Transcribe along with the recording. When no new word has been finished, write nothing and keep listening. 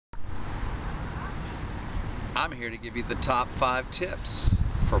I'm here to give you the top 5 tips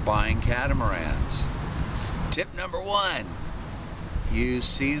for buying catamarans. Tip number 1, use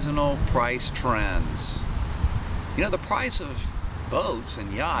seasonal price trends. You know, the price of boats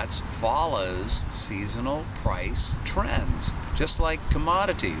and yachts follows seasonal price trends, just like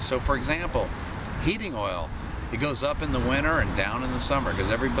commodities. So for example, heating oil, it goes up in the winter and down in the summer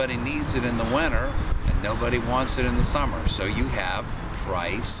because everybody needs it in the winter and nobody wants it in the summer. So you have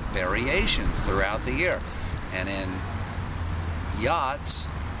price variations throughout the year. And in yachts,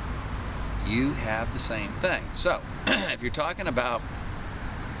 you have the same thing. So if you're talking about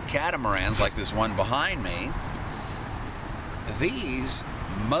catamarans like this one behind me, these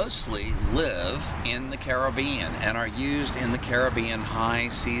mostly live in the Caribbean and are used in the Caribbean high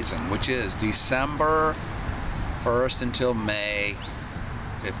season, which is December 1st until May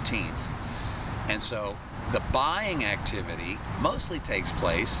 15th. And so the buying activity mostly takes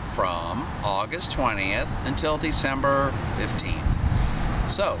place from August 20th until December 15th.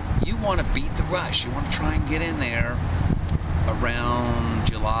 So you want to beat the rush. You want to try and get in there around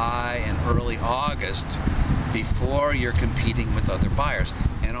July and early August before you're competing with other buyers.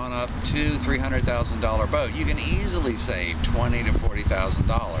 And on a $200,000-$300,000 boat, you can easily save $20,000 to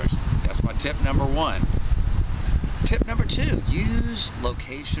 $40,000. That's my tip number 1. Tip number 2, use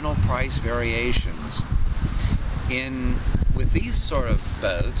locational price variations. With these sort of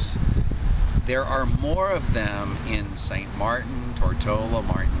boats, there are more of them in St. Martin, Tortola,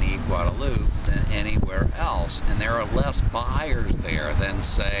 Martinique, Guadeloupe than anywhere else. And there are less buyers there than,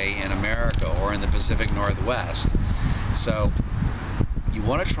 say, in America or in the Pacific Northwest. So you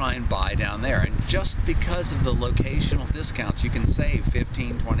want to try and buy down there. And just because of the locational discounts, you can save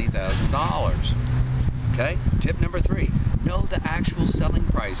 $15,000, $20,000. Okay? Tip number 3, know the actual selling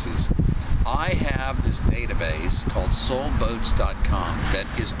prices. I have this database called soldboats.com that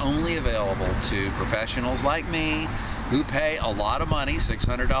is only available to professionals like me who pay a lot of money,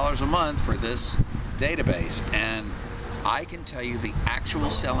 $600 a month, for this database. And I can tell you the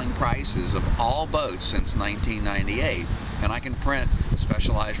actual selling prices of all boats since 1998. And I can print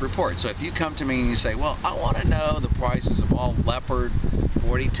specialized reports. So if you come to me and you say, well, I want to know the prices of all Leopard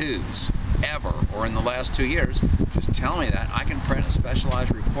 42s ever, or in the last 2 years, just tell me that. I can print a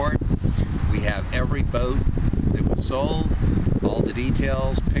specialized report. We have every boat that was sold, all the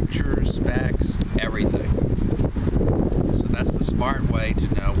details, pictures, specs, everything. So that's the smart way to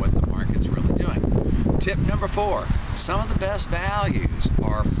know what the market's really doing. Tip number 4, some of the best values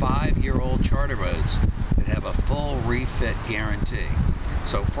are 5-year-old charter boats that have a full refit guarantee.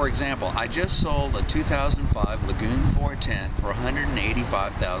 So for example, I just sold a 2005 Lagoon 410 for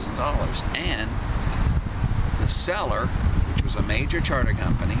 $185,000, and the seller, which was a major charter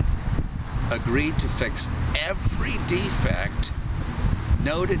company, agreed to fix every defect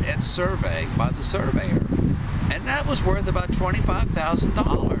noted at survey by the surveyor. And that was worth about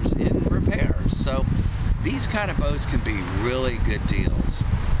 $25,000 in repairs. So these kind of boats can be really good deals.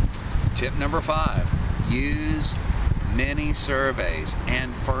 Tip number 5, use mini surveys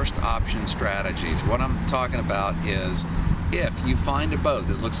and first option strategies. What I'm talking about is, if you find a boat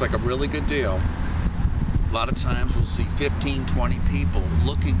that looks like a really good deal, a lot of times we'll see 15, 20 people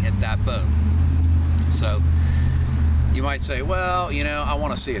looking at that boat. So you might say, well, you know, I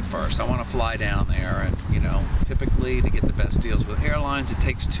want to see it first. I want to fly down there. And, you know, typically to get the best deals with airlines, it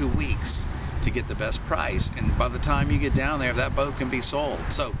takes 2 weeks to get the best price. And by the time you get down there, that boat can be sold.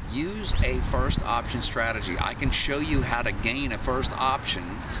 So use a first option strategy. I can show you how to gain a first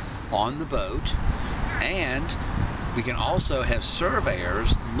option on the boat. And we can also have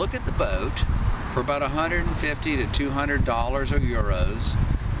surveyors look at the boat for about $150 to $200 or euros.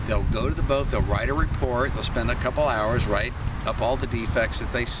 They'll go to the boat, they'll write a report, they'll spend a couple hours, write up all the defects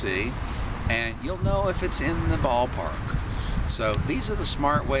that they see, and you'll know if it's in the ballpark. So these are the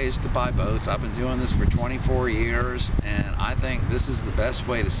smart ways to buy boats. I've been doing this for 24 years, and I think this is the best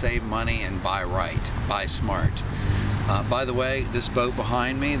way to save money and buy right, buy smart. By the way, this boat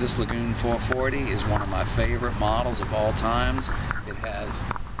behind me, this Lagoon 440, is one of my favorite models of all times. It has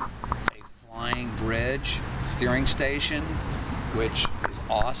flying bridge steering station, which is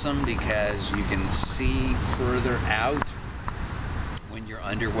awesome because you can see further out when you're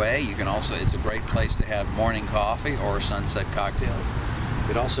underway. You can also, it's a great place to have morning coffee or sunset cocktails.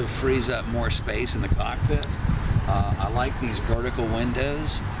 It also frees up more space in the cockpit. I like these vertical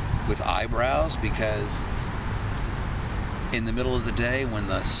windows with eyebrows because in the middle of the day when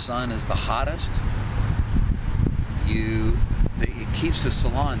the sun is the hottest, it keeps the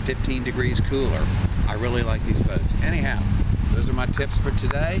salon 15 degrees cooler. I really like these boats. Anyhow, those are my tips for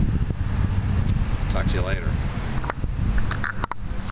today. I'll talk to you later.